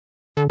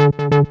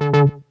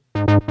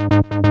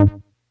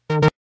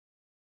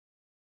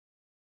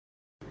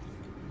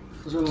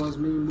So it's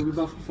me, Movie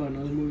Buff, for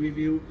another movie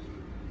review.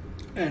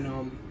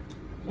 And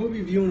we're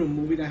reviewing a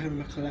movie that I have in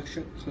my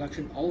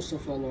collection also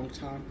for a long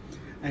time,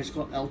 and it's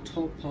called El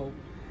Topo.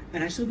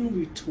 And I saw the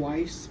movie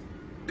twice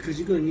because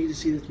you're gonna need to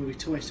see this movie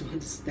twice to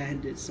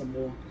understand it some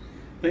more.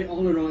 But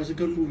all in all, it's a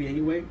good movie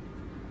anyway.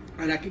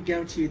 And I can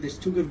guarantee you, there's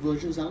two good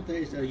versions out there.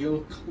 It's a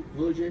yellow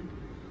version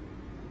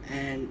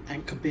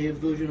and Kabir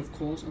version, of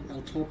course, of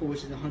El Topo,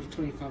 which is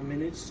 125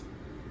 minutes.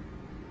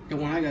 The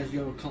one I got is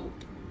yellow cult.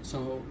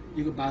 So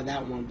you could buy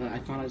that one, but I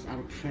found it was out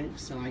of print,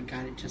 so I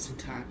got it just in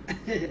time.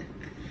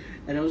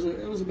 And it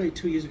was about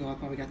 2 years ago. I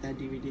probably got that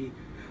DVD.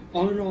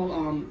 All in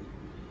all,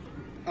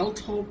 El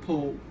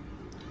Topo.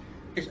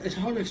 It's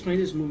hard to explain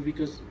this movie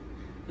because,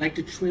 like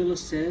the trailer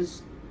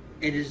says,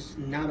 it is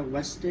not a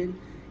western,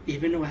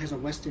 even though it has a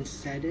western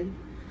setting.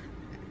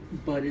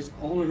 But it's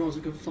all in all, it's a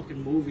good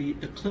fucking movie.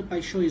 The clip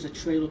I show you is a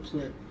trailer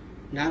clip,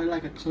 not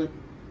like a clip.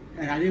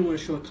 And I didn't want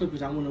to show a clip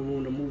because I want to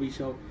ruin the movie,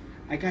 so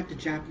I got the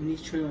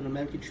Japanese trailer and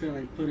American trailer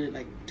and put it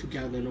like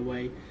together in a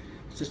way,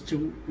 just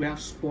to without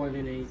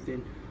spoiling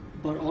anything.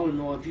 But all in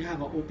all, if you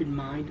have an open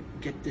mind,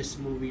 get this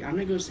movie. I'm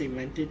not gonna say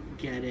rent it,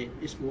 get it.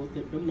 It's worth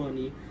it. The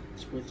money.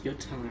 It's worth your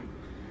time.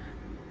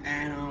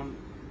 And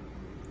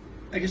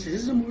like I said,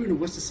 this is a movie in the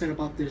Western set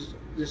about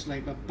this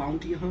like a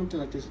bounty hunter,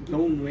 like this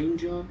Lone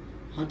Ranger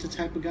hunter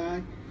type of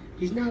guy.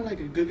 He's not like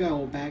a good guy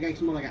or a bad guy.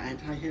 He's more like an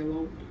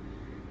anti-hero,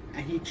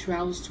 and he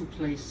travels to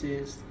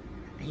places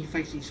and he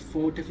fights these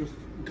 4 different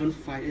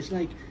gunfighters. It's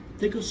like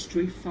think of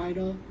Street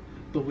Fighter,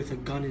 but with a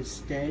gun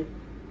instead.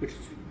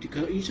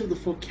 Because each of the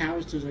 4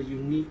 characters are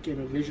unique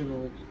and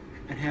original,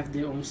 and have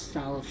their own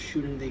style of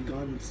shooting their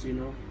guns. You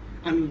know,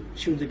 I mean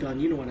shooting the gun.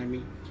 You know what I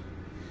mean.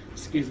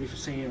 Excuse me for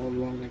saying it all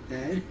wrong like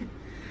that.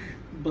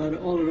 But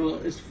all in all,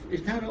 it's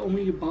not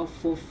only about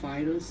 4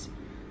 fighters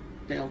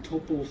that El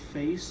Topo will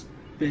face,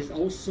 but it's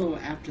also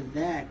after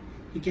that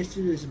he gets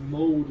to this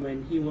mode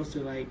when he wants to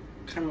like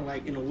kind of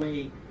like in a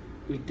way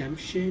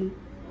redemption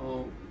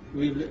or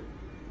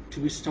to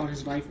restart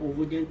his life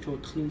over again to a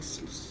clean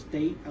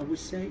state, I would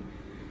say.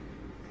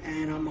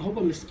 And I hope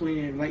I'm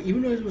explaining it right,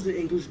 even though it was an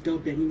English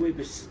dub anyway,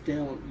 but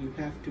still you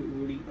have to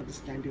really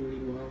understand it really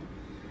well.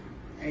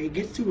 And it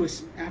gets to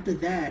after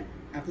that,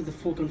 after the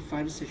 4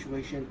 gunfighter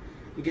situation,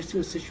 it gets to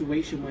a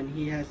situation when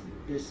he has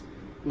this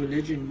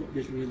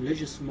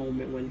religious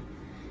moment when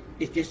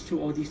it gets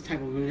to all these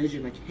type of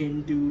religion like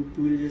Hindu,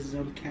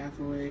 Buddhism,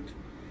 Catholic.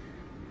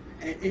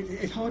 And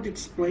it's hard to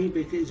explain,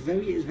 but it's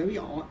very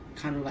art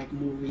kind of like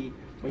movie.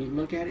 When you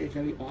look at it, it's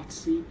very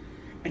artsy.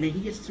 And then he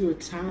gets to a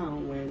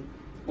town when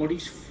all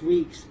these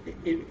freaks,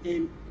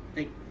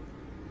 like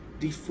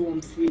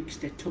deformed freaks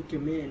that took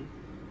him in,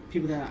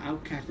 people that are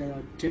outcasts, that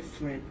are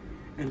different,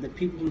 and the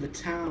people from the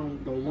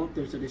town don't want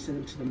them, so they send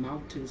them to the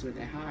mountains where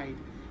they hide,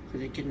 so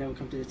they can never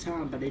come to the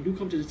town. But they do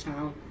come to the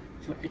town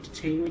for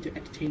entertainment, to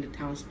entertain the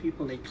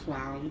townspeople. They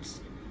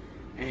clowns,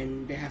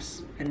 and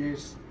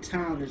this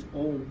town is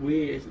all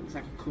weird. It's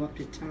like a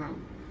corrupted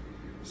town.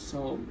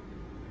 So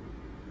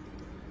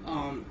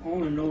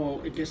all in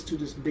all, it gets to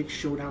this big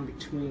showdown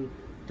between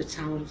the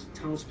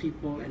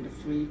townspeople and the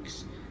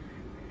freaks.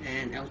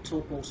 And El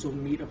Topo also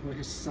meet up with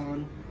his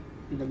son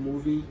in the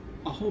movie.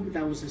 I hope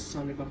that was his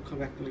son, if I'm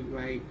correctly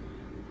right.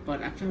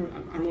 But I don't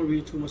want to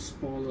read too much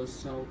spoilers,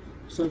 so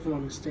sorry for my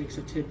mistakes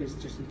or tidbits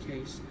just in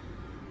case.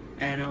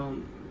 And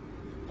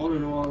all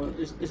in all,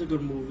 it's a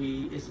good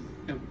movie. It's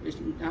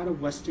not a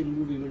Western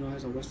movie, even though it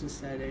has a Western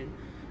setting.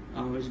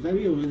 It's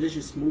very a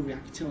religious movie. I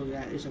can tell you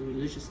that it's a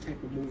religious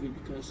type of movie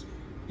because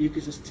you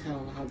can just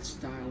tell how the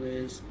style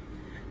is.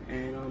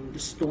 And the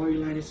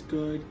storyline is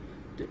good.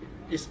 The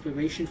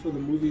inspiration for the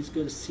movie is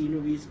good. The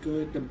scenery is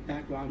good. The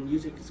background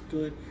music is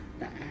good.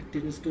 The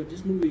acting is good.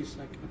 This movie is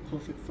like a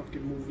perfect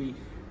fucking movie,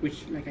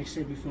 which, like I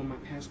said before in my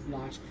past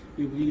vlogs,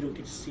 we really don't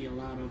get to see a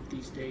lot of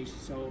these days.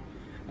 So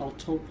El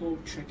Topo,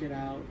 check it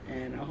out,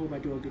 and I hope I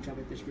do a good job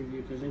at this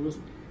review because it was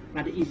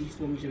not easy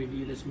for me to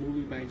review this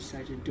movie, but I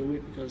decided to do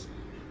it because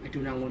I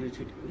do not want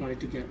it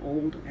to get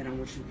old, and I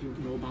want you people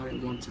to know about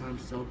it one time.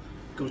 So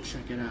go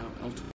check it out, El Topo.